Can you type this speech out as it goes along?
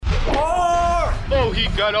know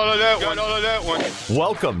he got all of that one.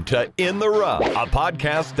 Welcome to In the Rough, a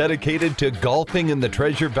podcast dedicated to golfing in the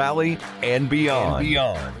Treasure Valley and beyond.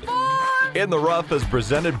 In the Rough is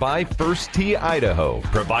presented by First Tee Idaho,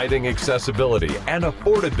 providing accessibility and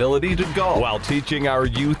affordability to golf while teaching our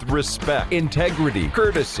youth respect, integrity,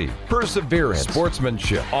 courtesy, perseverance,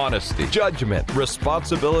 sportsmanship, honesty, judgment,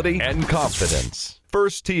 responsibility, and confidence.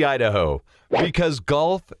 First Tee Idaho, because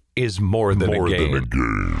golf is more than a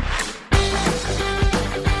game.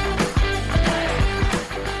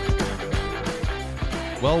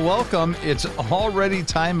 Well, welcome. It's already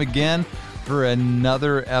time again for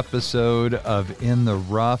another episode of In the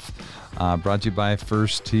Rough, brought to you by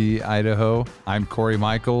First Tee Idaho. I'm Corey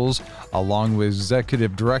Michaels, along with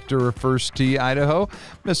Executive Director of First Tee Idaho,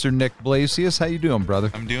 Mr. Nick Blasius. How you doing,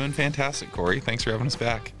 brother? I'm doing fantastic, Corey. Thanks for having us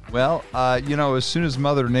back. Well, as soon as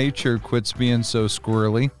Mother Nature quits being so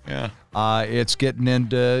squirrely, it's getting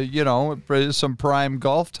into, some prime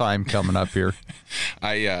golf time coming up here.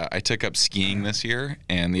 I took up skiing this year,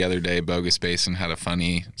 and the other day, Bogus Basin had a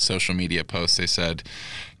funny social media post. They said,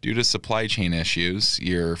 due to supply chain issues,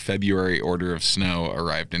 your February order of snow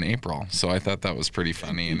arrived in April. So I thought that was pretty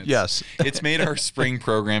funny. And it's made our spring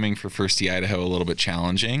programming for First Tee Idaho a little bit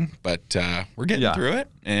challenging, but we're getting through it,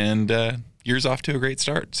 and year's off to a great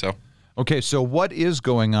start. Okay, so what is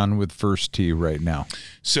going on with First Tee right now?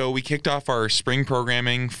 So we kicked off our spring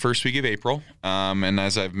programming first week of April. And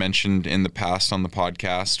as I've mentioned in the past on the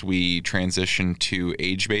podcast, we transitioned to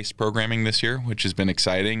age-based programming this year, which has been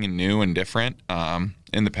exciting and new and different.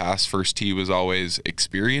 In the past, First Tee was always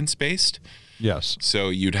experience-based. Yes. So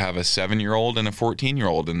you'd have a 7-year-old and a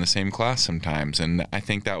 14-year-old in the same class sometimes. And I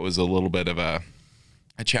think that was a little bit of a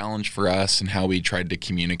challenge for us and how we tried to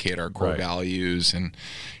communicate our core values and,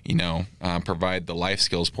 provide the life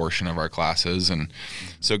skills portion of our classes. And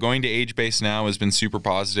so going to age-based now has been super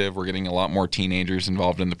positive. We're getting a lot more teenagers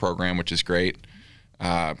involved in the program, which is great.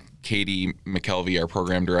 Katie McKelvey, our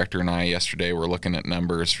program director, and I yesterday were looking at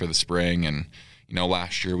numbers for the spring. And,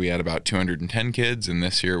 last year we had about 210 kids, and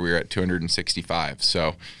this year we were at 265.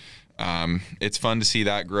 So it's fun to see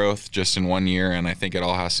that growth just in 1 year, and I think it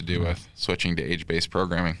all has to do with switching to age-based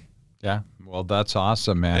programming. Yeah, well, that's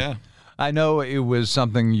awesome, man. Yeah. I know it was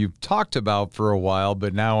something you've talked about for a while,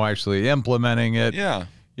 but now actually implementing it,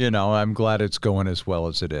 I'm glad it's going as well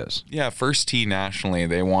as it is. Yeah, First Tee nationally,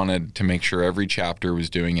 they wanted to make sure every chapter was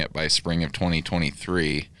doing it by spring of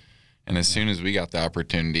 2023, and as soon as we got the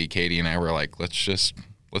opportunity, Katie and I were like, let's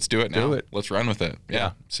do it now. Let's run with it.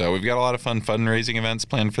 Yeah. So we've got a lot of fun fundraising events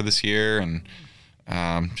planned for this year, and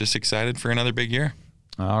just excited for another big year.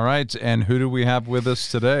 All right. And who do we have with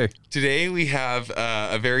us today? Today we have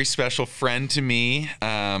a very special friend to me,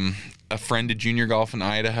 a friend to junior golf in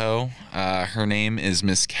Idaho. Her name is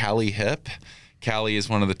Miss Callie Hipp. Callie is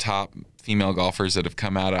one of the top female golfers that have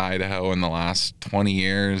come out of Idaho in the last 20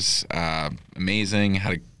 years. Amazing.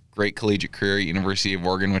 Had a great collegiate career at University of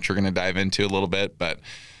Oregon, which we're going to dive into a little bit. But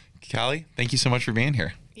Callie, thank you so much for being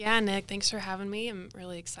here. Yeah, Nick, thanks for having me. I'm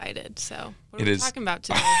really excited. So what are we talking about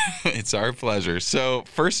today? It's our pleasure. So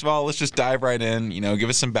first of all, let's just dive right in. Give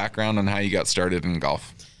us some background on how you got started in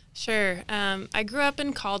golf. Sure. I grew up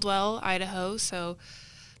in Caldwell, Idaho, so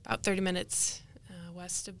about 30 minutes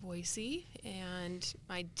west of Boise. And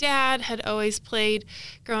my dad had always played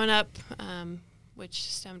growing up, which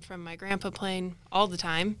stemmed from my grandpa playing all the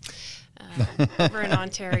time over in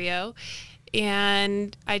Ontario.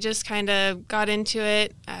 And I just kind of got into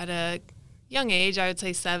it at a young age, I would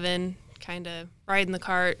say 7, kind of riding the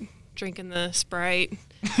cart, drinking the Sprite,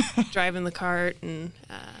 driving the cart, and,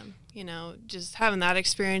 just having that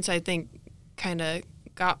experience, I think, kind of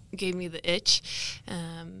gave me the itch.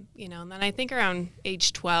 And then I think around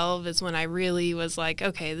age 12 is when I really was like,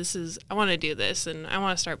 okay, I want to do this, and I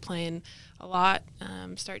want to start playing a lot,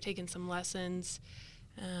 start taking some lessons.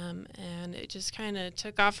 And it just kind of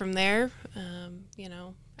took off from there.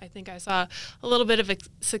 I think I saw a little bit of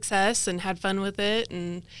success and had fun with it,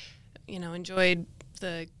 and, enjoyed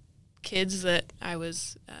the kids that I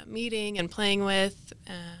was meeting and playing with,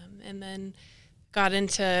 and then got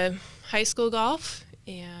into high school golf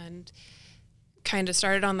and kind of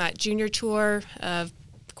started on that junior tour of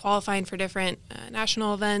qualifying for different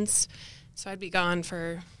national events. So I'd be gone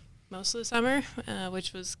for most of the summer,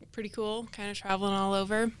 which was pretty cool, kind of traveling all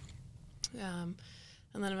over. And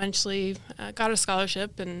then eventually got a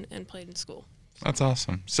scholarship and played in school. That's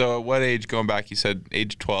awesome. So at what age, going back, you said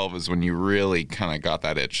age 12 is when you really kind of got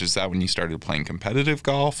that itch. Is that when you started playing competitive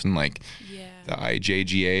golf and the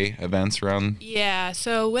IJGA events around? Yeah.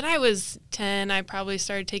 So when I was 10, I probably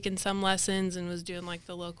started taking some lessons and was doing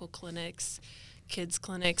the local clinics, kids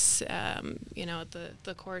clinics, you know, at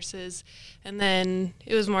the courses. And then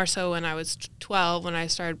it was more so when I was 12 when I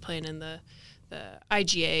started playing in the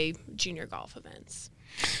IGA junior golf events.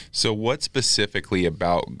 So what specifically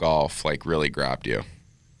about golf like really grabbed you?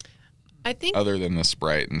 I think other than the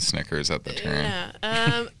Sprite and Snickers at the turn.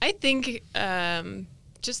 Yeah. I think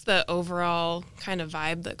just the overall kind of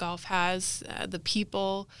vibe that golf has, the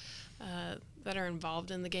people that are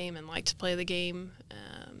involved in the game and like to play the game.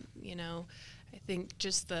 You know, I think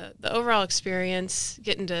just the overall experience,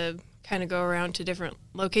 getting to kind of go around to different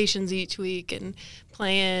locations each week and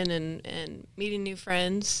playing and meeting new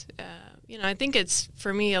friends. You know, I think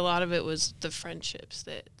for me, a lot of it was the friendships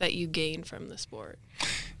that you gain from the sport.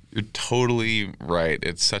 You're totally right.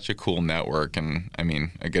 It's such a cool network. And I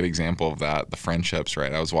mean, a good example of that, the friendships,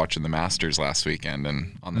 right? I was watching the Masters last weekend,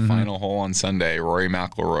 and on the final hole on Sunday, Rory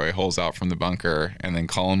McIlroy holes out from the bunker, and then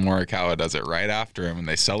Colin Morikawa does it right after him, and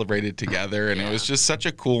they celebrated together. And it was just such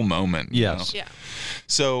a cool moment. Yes. You know? Yeah.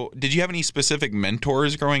 So did you have any specific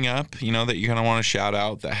mentors growing up, you know, that you kind of want to shout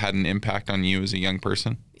out that had an impact on you as a young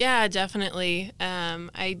person? Yeah, definitely.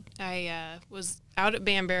 I was out at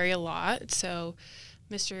Banbury a lot, so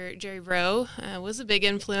Mr. Jerry Rowe was a big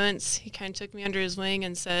influence. He kind of took me under his wing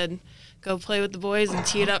and said, go play with the boys and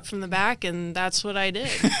tee it up from the back, and that's what I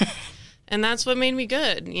did. And that's what made me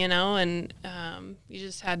good, you know, and you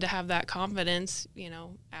just had to have that confidence, you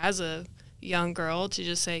know, as a young girl to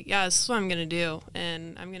just say, yeah, this is what I'm going to do,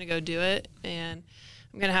 and I'm going to go do it, and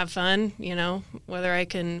I'm going to have fun, you know, whether I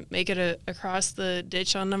can make it across the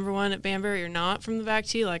ditch on number one at Banbury or not from the back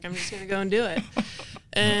tee, like I'm just going to go and do it.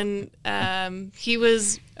 And he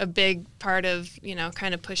was a big part of, you know,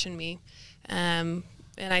 kind of pushing me. And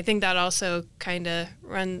I think that also kind of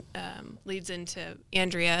leads into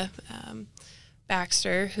Andrea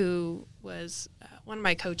Baxter, who was one of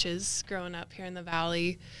my coaches growing up here in the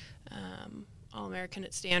Valley, All-American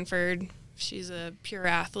at Stanford. She's a pure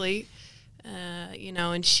athlete, you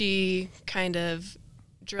know, and she kind of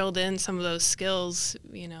drilled in some of those skills,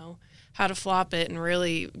 you know, how to flop it and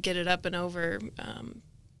really get it up and over,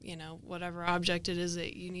 you know, whatever object it is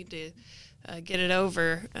that you need to get it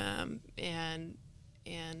over, and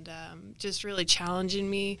just really challenging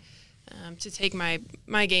me to take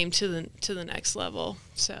my game to the next level.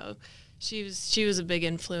 So she was a big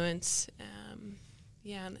influence.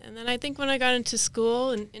 Yeah, and then I think when I got into school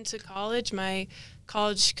and into college, my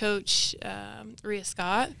college coach, Rhea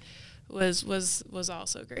Scott, was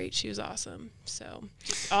also great. She was awesome. So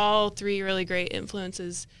just all three really great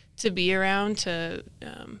influences to be around to,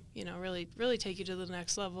 you know, really take you to the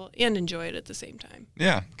next level and enjoy it at the same time.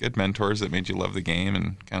 Yeah, good mentors that made you love the game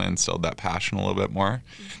and kind of instilled that passion a little bit more.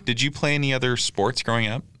 Mm-hmm. Did you play any other sports growing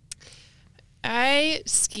up? I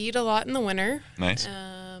skied a lot in the winter. Nice.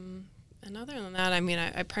 And other than that, I mean,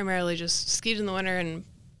 I primarily just skied in the winter and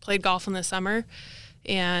played golf in the summer,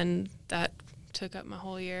 and that took up my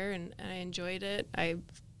whole year, and I enjoyed it. I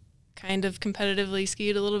kind of competitively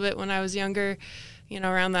skied a little bit when I was younger, you know,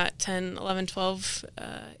 around that 10, 11, 12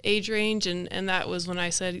 age range, and that was when I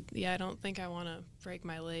said, yeah, I don't think I want to break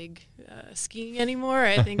my leg skiing anymore.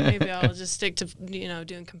 I think maybe I'll just stick to, you know,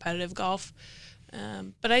 doing competitive golf.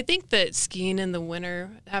 But I think that skiing in the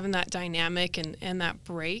winter, having that dynamic and that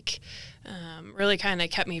break, really kind of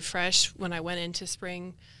kept me fresh when I went into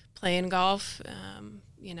spring playing golf,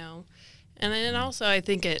 you know. And then also I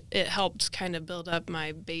think it helped kind of build up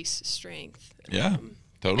my base strength. Yeah,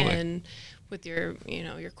 totally. And with your, you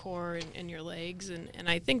know, your core and your legs. And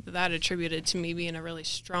I think that attributed to me being a really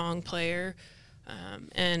strong player,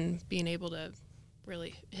 and being able to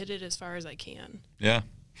really hit it as far as I can. Yeah.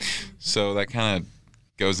 So that kind of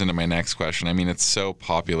goes into my next question. I mean, it's so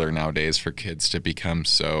popular nowadays for kids to become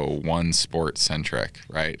so one sport centric,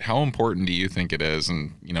 right? How important do you think it is,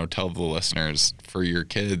 and, you know, tell the listeners, for your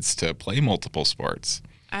kids to play multiple sports?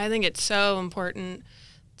 I think it's so important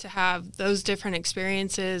to have those different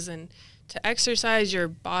experiences and to exercise your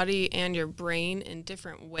body and your brain in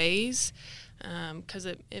different ways, because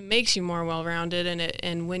it makes you more well-rounded,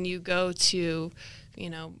 and when you go to, you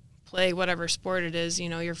know, play whatever sport it is, you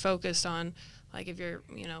know, you're focused on, like if you're,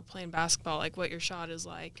 you know, playing basketball, like what your shot is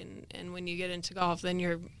like, and when you get into golf, then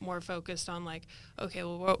you're more focused on like, okay,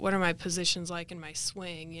 well, what are my positions like in my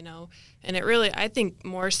swing, you know? And it really, I think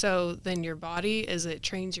more so than your body, is it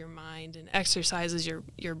trains your mind and exercises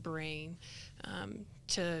your brain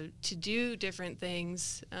to do different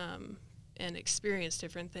things, and experience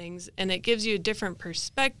different things, and it gives you a different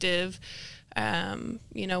perspective,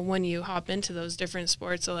 you know, when you hop into those different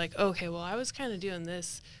sports. So like, okay, well, I was kind of doing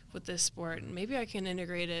this with this sport, and maybe I can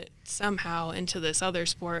integrate it somehow into this other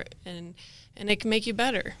sport, and it can make you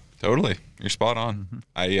better. Totally. You're spot on.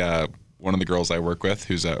 I one of the girls I work with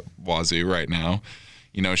who's at Wazoo right now,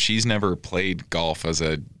 you know, she's never played golf as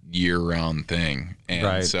a year-round thing.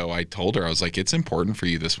 And so I told her, I was like, it's important for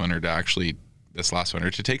you this winter to actually, this last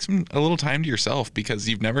winter, to take a little time to yourself, because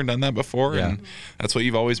you've never done that before. And that's what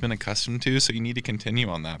you've always been accustomed to. So you need to continue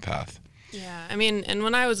on that path. Yeah. I mean, and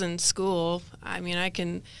when I was in school, I mean, I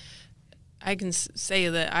can say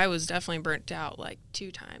that I was definitely burnt out like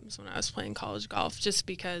 2 times when I was playing college golf, just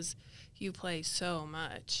because you play so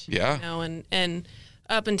much. Yeah. You know, and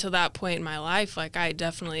up until that point in my life, like I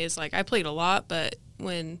definitely, it's like I played a lot, but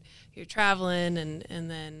when you're traveling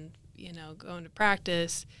and then, you know, going to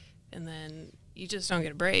practice, and then you just don't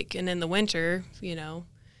get a break. And in the winter, you know,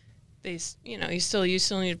 you still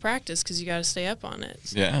need to practice because you got to stay up on it.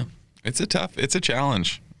 So. Yeah. It's a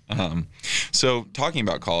challenge. So talking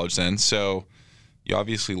about college then, so you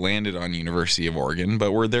obviously landed on University of Oregon,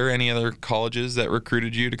 but were there any other colleges that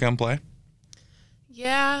recruited you to come play?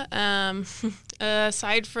 Yeah.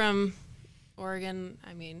 Aside from Oregon,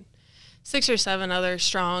 I mean, 6 or 7 other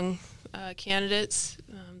strong candidates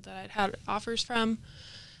that I'd had offers from.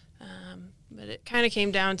 But it kind of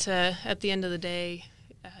came down to, at the end of the day,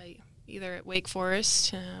 either at Wake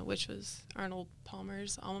Forest, which was Arnold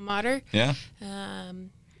Palmer's alma mater,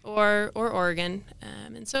 or Oregon.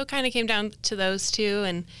 And so it kind of came down to those 2.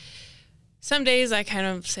 And some days I kind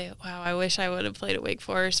of say, wow, I wish I would have played at Wake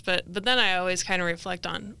Forest. But then I always kind of reflect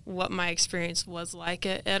on what my experience was like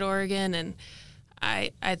at Oregon. And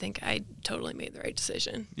I think I totally made the right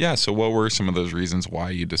decision. Yeah. So what were some of those reasons why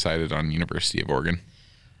you decided on University of Oregon?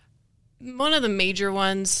 One of the major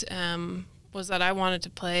ones was that I wanted to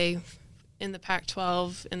play in the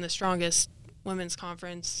Pac-12 in the strongest women's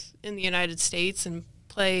conference in the United States and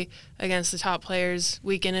play against the top players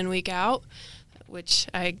week in and week out, which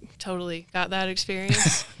I totally got that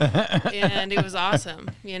experience. And it was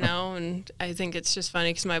awesome, you know, and I think it's just funny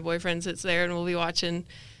because my boyfriend sits there and we'll be watching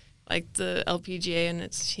like the LPGA,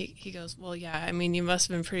 and he goes, well, yeah, I mean, you must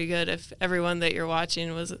have been pretty good if everyone that you're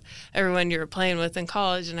watching was everyone you were playing with in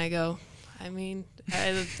college. And I go, I mean,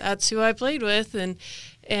 that's who I played with.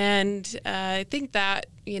 And I think that,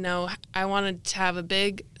 you know, I wanted to have a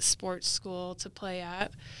big sports school to play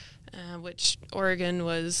at, which Oregon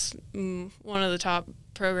was one of the top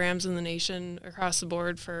programs in the nation across the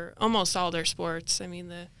board for almost all their sports. I mean,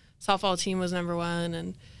 the softball team was number 1,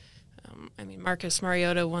 and I mean, Marcus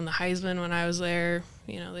Mariota won the Heisman when I was there.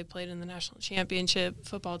 You know, they played in the national championship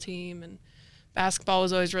football team, and basketball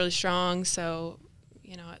was always really strong. So,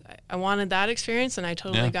 you know, I wanted that experience, and I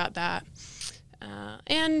totally got that.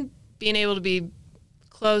 And being able to be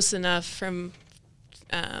close enough to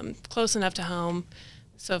home,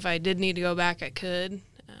 so if I did need to go back, I could.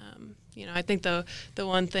 You know, I think the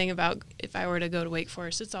one thing about if I were to go to Wake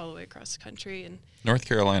Forest, it's all the way across the country, and North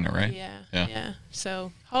Carolina, right? Yeah.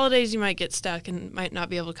 So holidays you might get stuck and might not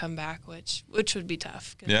be able to come back, which would be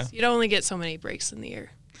tough because you'd only get so many breaks in the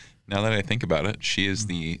year. Now that I think about it, she is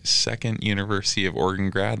the second University of Oregon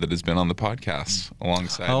grad that has been on the podcast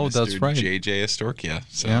alongside Mr. JJ Astorkia.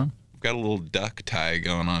 So we've got a little duck tie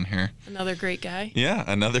going on here. Another great guy. Yeah,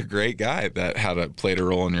 another great guy that played a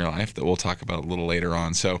role in your life that we'll talk about a little later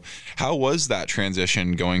on. So how was that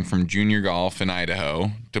transition going from junior golf in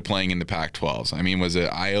Idaho to playing in the Pac-12s? I mean, was it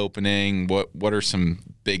eye-opening? What are some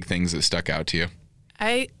big things that stuck out to you?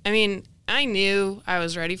 I mean, I knew I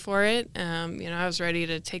was ready for it. You know, I was ready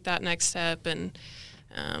to take that next step and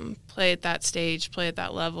play at that stage, play at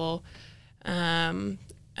that level.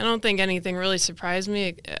 I don't think anything really surprised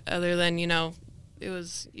me other than, you know,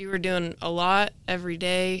 you were doing a lot every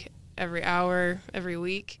day, every hour, every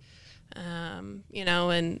week, you know,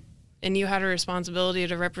 and you had a responsibility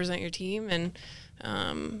to represent your team and,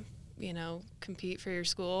 you know, compete for your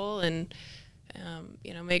school and,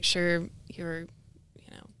 you know, make sure you're,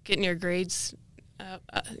 you know, getting your grades,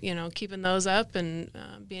 you know, keeping those up and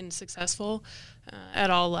being successful at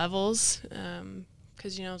all levels.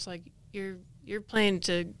 'Cause, you know, it's like you're playing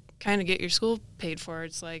to kind of get your school paid for.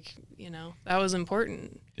 It's like, you know, that was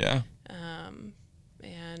important. Yeah.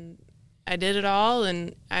 And I did it all,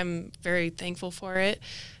 and I'm very thankful for it.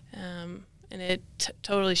 And it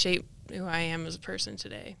totally shaped who I am as a person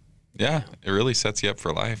today. Yeah, you know? It really sets you up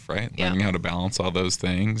for life, right? Yeah. Learning how to balance all those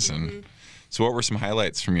things. And so what were some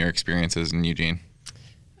highlights from your experiences in Eugene?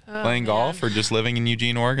 Playing golf or just living in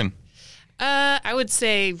Eugene, Oregon? I would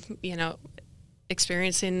say, you know,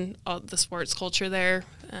 experiencing all the sports culture there.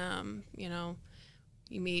 You know,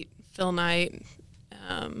 you meet Phil Knight.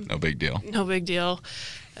 No big deal. No big deal.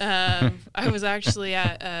 I was actually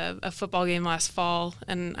at a football game last fall,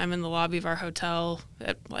 and I'm in the lobby of our hotel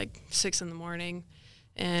at like 6 a.m,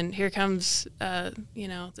 and here comes, you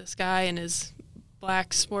know, this guy in his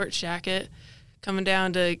black sports jacket coming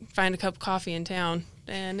down to find a cup of coffee in town,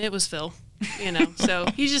 and it was Phil. So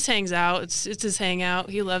he just hangs out. It's his hangout.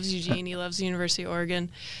 He loves Eugene. He loves the University of Oregon.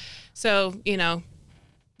 So,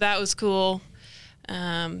 that was cool.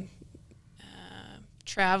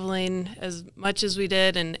 Traveling as much as we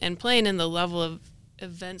did and playing in the level of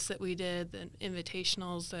events that we did, the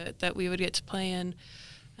invitationals that we would get to play in.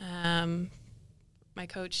 My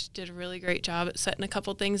coach did a really great job at setting a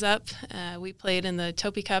couple things up. We played in the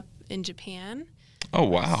Topi Cup in Japan. Oh,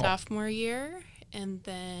 wow. Sophomore year. And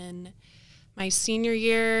then my senior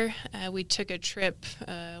year, we took a trip,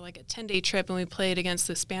 like a 10-day trip, and we played against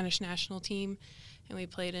the Spanish national team. And we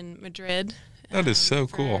played in Madrid. That is so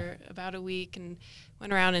cool. For about a week, and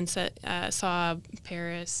went around and saw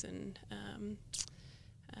Paris and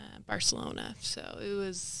Barcelona. So it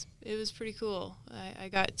was pretty cool. I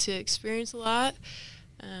got to experience a lot.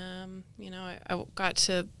 I got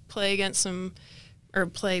to play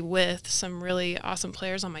with some really awesome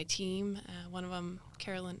players on my team. One of them,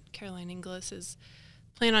 Caroline Inglis, is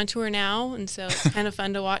playing on tour now, and so it's kind of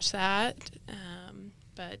fun to watch that.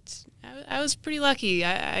 But I was pretty lucky.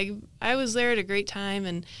 I was there at a great time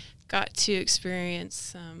and got to experience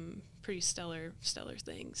some pretty stellar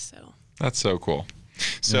things. So that's so cool.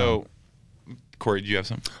 So, Corey, do you have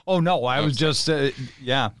some? Oh no, I was just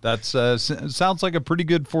that's sounds like a pretty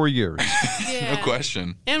good 4 years. Yeah. No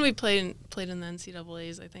question. And we played in the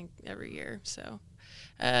NCAAs, I think, every year. So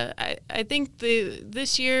I think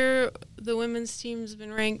this year the women's team's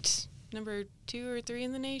been ranked number 2 or 3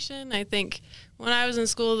 in the nation. I think when I was in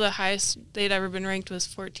school, the highest they'd ever been ranked was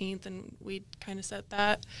 14th, and we kind of set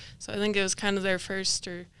that. So I think it was kind of their first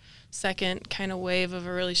or second kind of wave of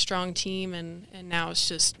a really strong team, and now it's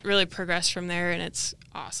just really progressed from there, and it's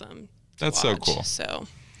awesome. That's so cool. So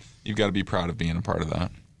you've got to be proud of being a part of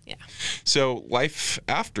that. Yeah. So life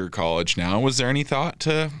after college now, was there any thought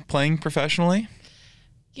to playing professionally?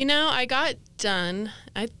 I got done.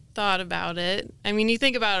 I thought about it. I mean, you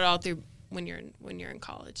think about it all through when you're in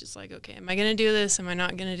college. It's like, okay, am I going to do this? Am I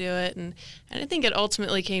not going to do it? And I think it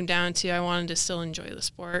ultimately came down to I wanted to still enjoy the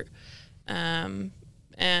sport. And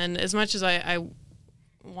as much as I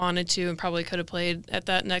wanted to and probably could have played at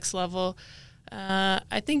that next level,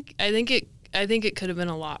 I think it could have been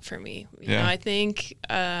a lot for me. I think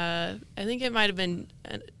it might have been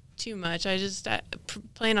too much.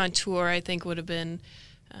 Playing on tour, I think, would have been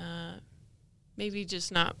maybe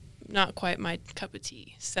just not quite my cup of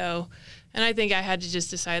tea. So, and I think I had to just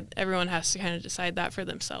decide. Everyone has to kind of decide that for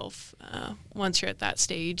themselves once you're at that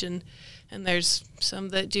stage. And there's some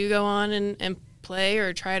that do go on and play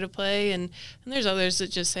or try to play, and there's others that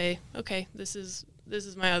just say, okay, this is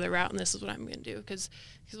my other route, and this is what I'm going to do. Because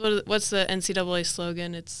what's the NCAA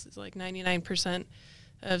slogan? It's like 99%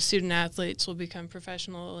 of student athletes will become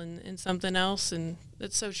professional in something else, and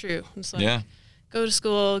that's so true. It's like, go to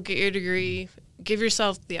school, get your degree, give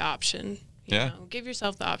yourself the option. Give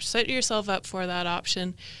yourself the option. Set yourself up for that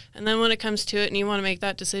option, and then when it comes to it, and you want to make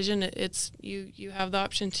that decision, it's you have the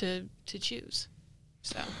option to choose.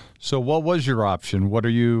 So what was your option? What are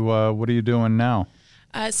you doing now?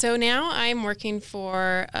 So now I'm working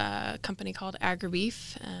for a company called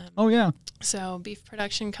AgriBeef. So beef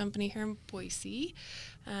production company here in Boise.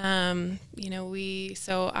 I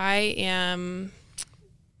am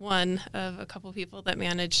one of a couple people that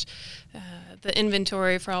manage the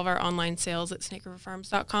inventory for all of our online sales at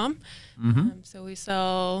SnakeRiverFarms.com. Mm-hmm. So we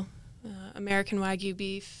sell American Wagyu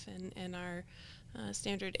beef and our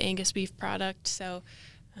standard Angus beef product. So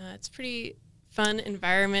it's pretty fun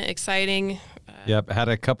environment, exciting. Yep, had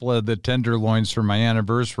a couple of the tenderloins for my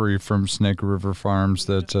anniversary from Snake River Farms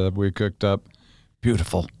that we cooked up.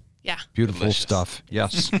 Beautiful. Yeah. Beautiful Delicious. stuff.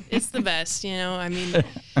 Yes. It's the best, I mean,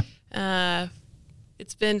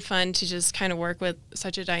 it's been fun to just kind of work with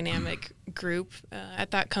such a dynamic group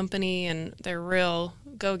at that company, and they're real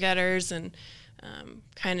go-getters and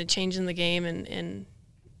kind of changing the game in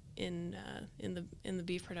the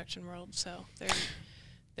beef production world. So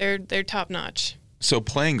they're top notch. So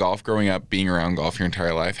playing golf, growing up, being around golf your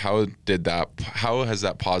entire life, how has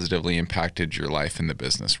that positively impacted your life in the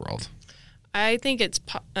business world? I think it's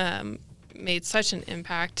made such an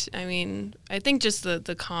impact. I mean, I think just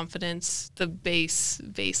the confidence, the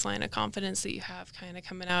baseline of confidence that you have kind of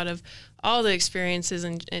coming out of all the experiences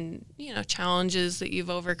and challenges that you've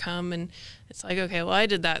overcome, and it's like, okay, well, I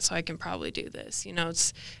did that, so I can probably do this.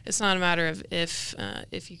 It's not a matter of if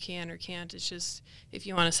you can or can't. It's just if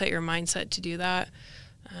you want to set your mindset to do that.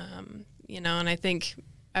 And I think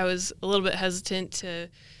I was a little bit hesitant to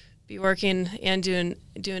be working and doing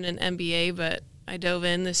an MBA, but I dove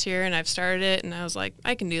in this year and I've started it, and I was like,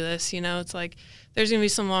 I can do this. It's like there's gonna be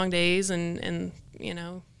some long days and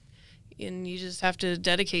and you just have to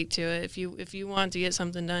dedicate to it. If you want to get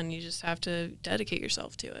something done, you just have to dedicate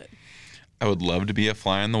yourself to it. I would love to be a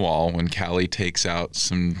fly on the wall when Callie takes out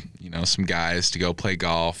some guys to go play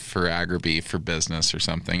golf for Agrabee for business or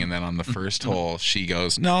something. And then on the first hole, she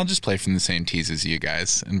goes, no, I'll just play from the same tees as you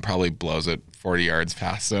guys, and probably blows it 40 yards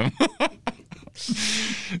past them.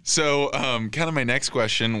 So kind of my next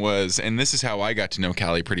question was, and this is how I got to know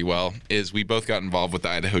Callie pretty well, is we both got involved with the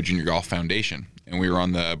Idaho Junior Golf Foundation, and we were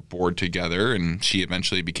on the board together, and she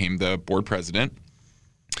eventually became the board president.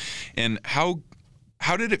 And how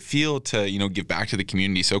did it feel to, give back to the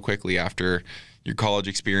community so quickly after your college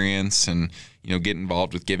experience and, get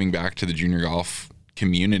involved with giving back to the junior golf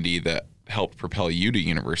community that helped propel you to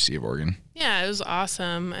University of Oregon? Yeah, it was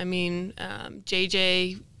awesome. I mean,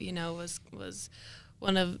 JJ, was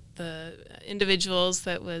one of the individuals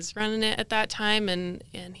that was running it at that time, and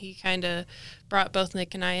he kind of brought both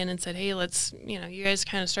Nick and I in and said, hey, let's, you guys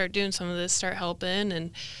kind of start doing some of this, start helping.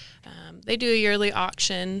 And they do a yearly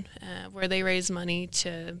auction where they raise money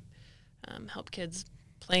to help kids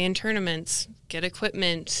play in tournaments, get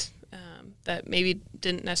equipment that maybe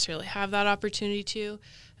didn't necessarily have that opportunity to.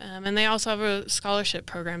 And they also have a scholarship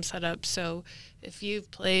program set up. So if you've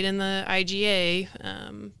played in the IGA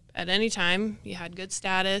at any time, you had good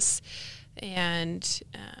status, and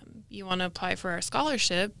you want to apply for our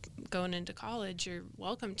scholarship going into college, you're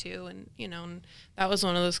welcome to. And, and that was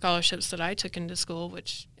one of the scholarships that I took into school,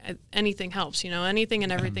 which anything helps, anything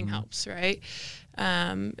and everything helps, right?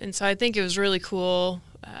 And so I think it was really cool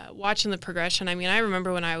watching the progression. I mean, I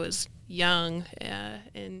remember when I was young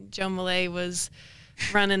and Joe Millay was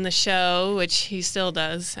running the show, which he still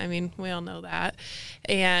does. I mean, we all know that.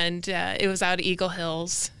 And it was out at Eagle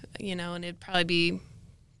Hills, and it'd probably be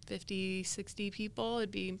 50, 60 people.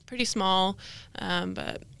 It'd be pretty small.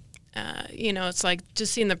 But it's like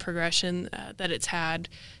just seeing the progression that it's had,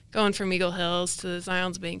 going from Eagle Hills to the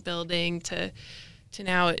Zions Bank building to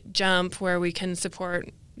now at Jump, where we can support,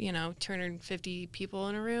 250 people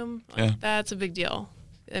in a room. That's a big deal.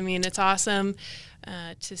 I mean, it's awesome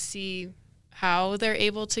to see how they're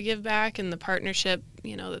able to give back and the partnership,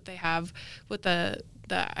 that they have with the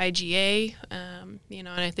IGA, and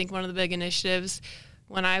I think one of the big initiatives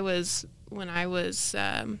when I was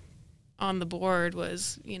on the board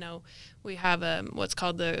was, we have what's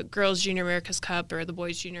called the Girls Junior America's Cup or the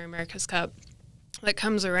Boys Junior America's Cup that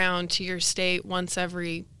comes around to your state once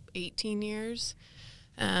every 18 years.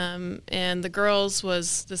 And the girls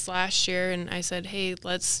was this last year, and I said, hey,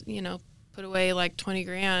 let's, put away like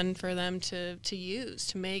 $20,000 for them to use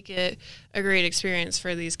to make it a great experience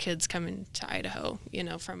for these kids coming to Idaho,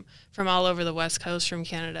 from all over the West Coast, from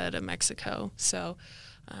Canada to Mexico. So,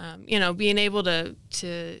 being able to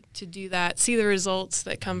do that, see the results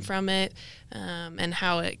that come from it, and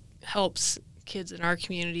how it helps kids in our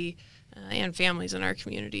community and families in our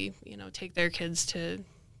community, take their kids to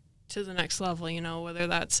the next level, whether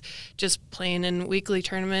that's just playing in weekly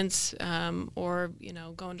tournaments or,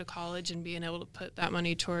 going to college and being able to put that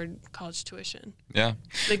money toward college tuition. Yeah.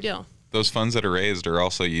 Big deal. Those funds that are raised are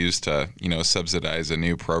also used to, subsidize a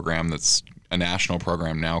new program that's a national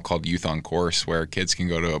program now called Youth on Course, where kids can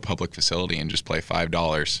go to a public facility and just play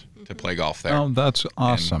 $5 to play golf there. Oh, that's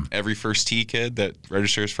awesome. And every First Tee kid that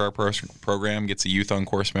registers for our program gets a Youth on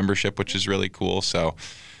Course membership, which is really cool. So,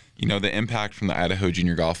 the impact from the Idaho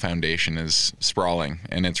Junior Golf Foundation is sprawling,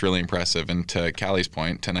 and it's really impressive. And to Callie's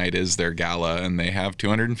point, tonight is their gala, and they have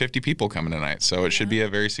 250 people coming tonight. So it should be a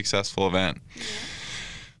very successful event. Yeah.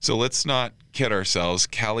 So let's not kid ourselves.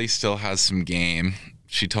 Callie still has some game.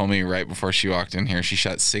 She told me right before she walked in here, she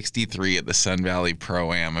shot 63 at the Sun Valley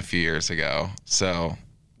Pro-Am a few years ago. So,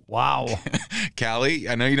 wow. Callie,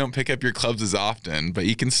 I know you don't pick up your clubs as often, but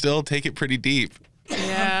you can still take it pretty deep.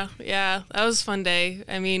 Yeah. That was a fun day.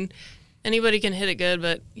 I mean, anybody can hit it good,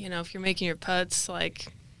 but, if you're making your putts,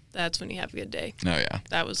 that's when you have a good day. Oh, yeah.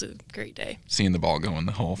 That was a great day. Seeing the ball go in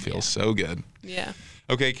the hole feels so good. Yeah.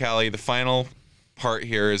 Okay, Callie, the final part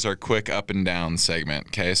here is our quick up and down segment.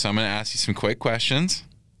 Okay, so I'm going to ask you some quick questions,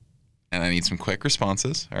 and I need some quick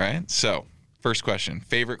responses. All right? So, first question,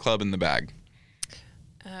 favorite club in the bag?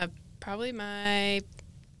 Probably my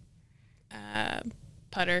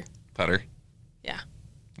putter. Putter? Yeah.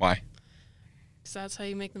 Why? Because that's how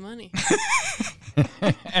you make the money.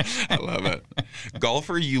 I love it.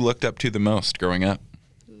 Golfer you looked up to the most growing up?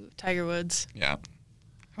 Tiger Woods. Yeah.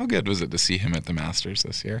 How good was it to see him at the Masters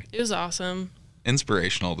this year? It was awesome.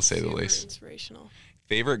 Inspirational, to say the Super least. Inspirational.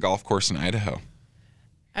 Favorite golf course in Idaho?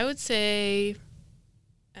 I would say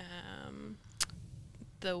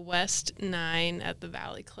the West 9 at the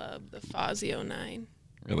Valley Club, the Fazio 9.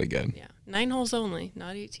 Really good. Yeah, 9 holes only,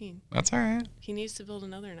 not 18. That's all right. He needs to build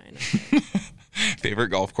another 9. Favorite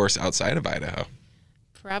golf course outside of Idaho?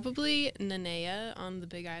 Probably Nanea on the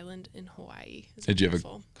Big Island in Hawaii. It's Did you have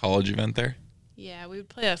beautiful. a college event there? Yeah, we would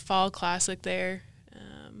play a fall classic there.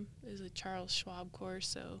 It was a Charles Schwab course,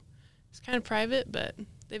 so it's kind of private, but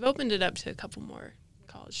they've opened it up to a couple more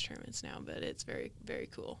college tournaments now, but it's very, very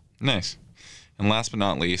cool. Nice. And last but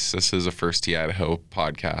not least, this is a First Tee Idaho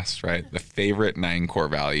podcast, right? The favorite 9 core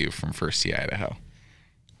value from First Tee Idaho.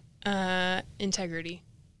 Integrity.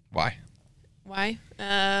 Why? Why?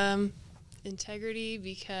 Integrity,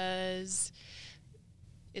 because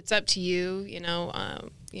it's up to you,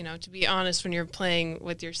 to be honest when you're playing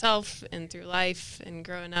with yourself and through life and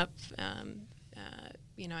growing up.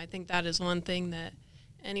 I think that is one thing that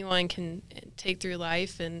anyone can take through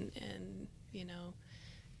life and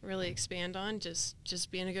really expand on,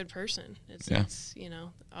 just being a good person. It's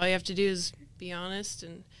all you have to do is be honest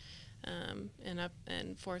and up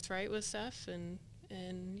and forthright with stuff, and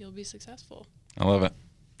you'll be successful. I love it.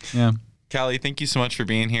 Yeah. Callie, thank you so much for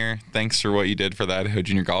being here. Thanks for what you did for the Idaho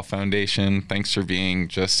Junior Golf Foundation. Thanks for being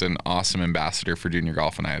just an awesome ambassador for junior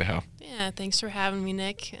golf in Idaho. Yeah, thanks for having me,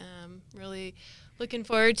 Nick. Really looking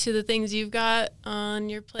forward to the things you've got on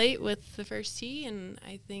your plate with the First Tee, and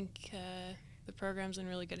I think the program's in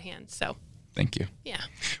really good hands. So, thank you. Yeah.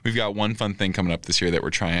 We've got one fun thing coming up this year that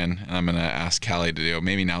we're trying, and I'm going to ask Callie to do.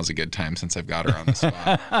 Maybe now's a good time since I've got her on the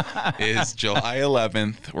spot. Is July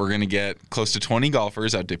 11th, we're going to get close to 20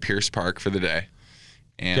 golfers out to Pierce Park for the day,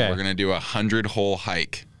 and we're going to do a 100-hole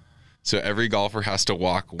hike. So every golfer has to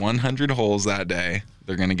walk 100 holes that day.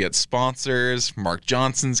 They're going to get sponsors. Mark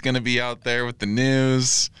Johnson's going to be out there with the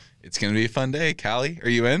news. It's going to be a fun day. Callie, are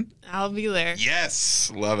you in? I'll be there.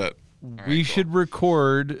 Yes. Love it. We should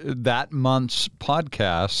record that month's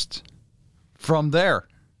podcast from there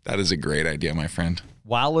That is a great idea, my friend.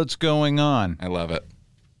 while it's going on. I love it.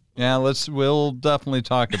 Yeah, we'll definitely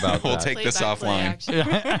talk about We'll that. take this offline.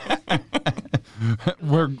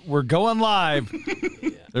 We're going live.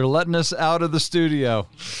 They're letting us out of the studio.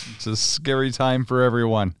 It's a scary time for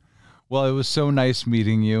everyone. Well, it was so nice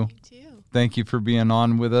meeting you. Me too. Thank you for being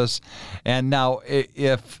on with us. And now,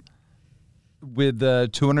 if with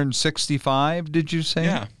 265, did you say?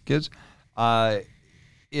 Yeah. Kids?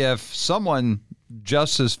 If someone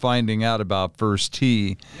just is finding out about First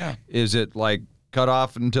Tee, Yeah. is it like cut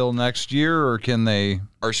off until next year, or can they?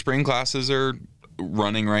 Our spring classes are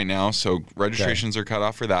running right now, so registrations are cut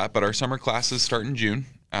off for that. But our summer classes start in June.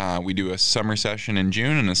 We do a summer session in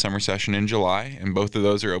June and a summer session in July, and both of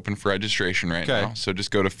those are open for registration right now. So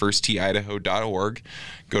just go to firstteeidaho.org,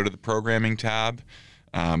 go to the programming tab.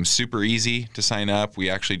 Super easy to sign up. We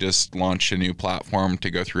actually just launched a new platform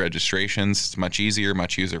to go through registrations. It's much easier,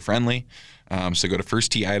 much user-friendly. So go to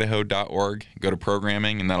firstteeidaho.org, go to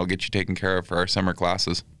programming, and that'll get you taken care of for our summer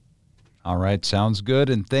classes. All right, sounds good.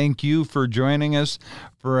 And thank you for joining us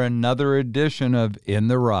for another edition of In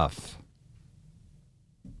the Rough.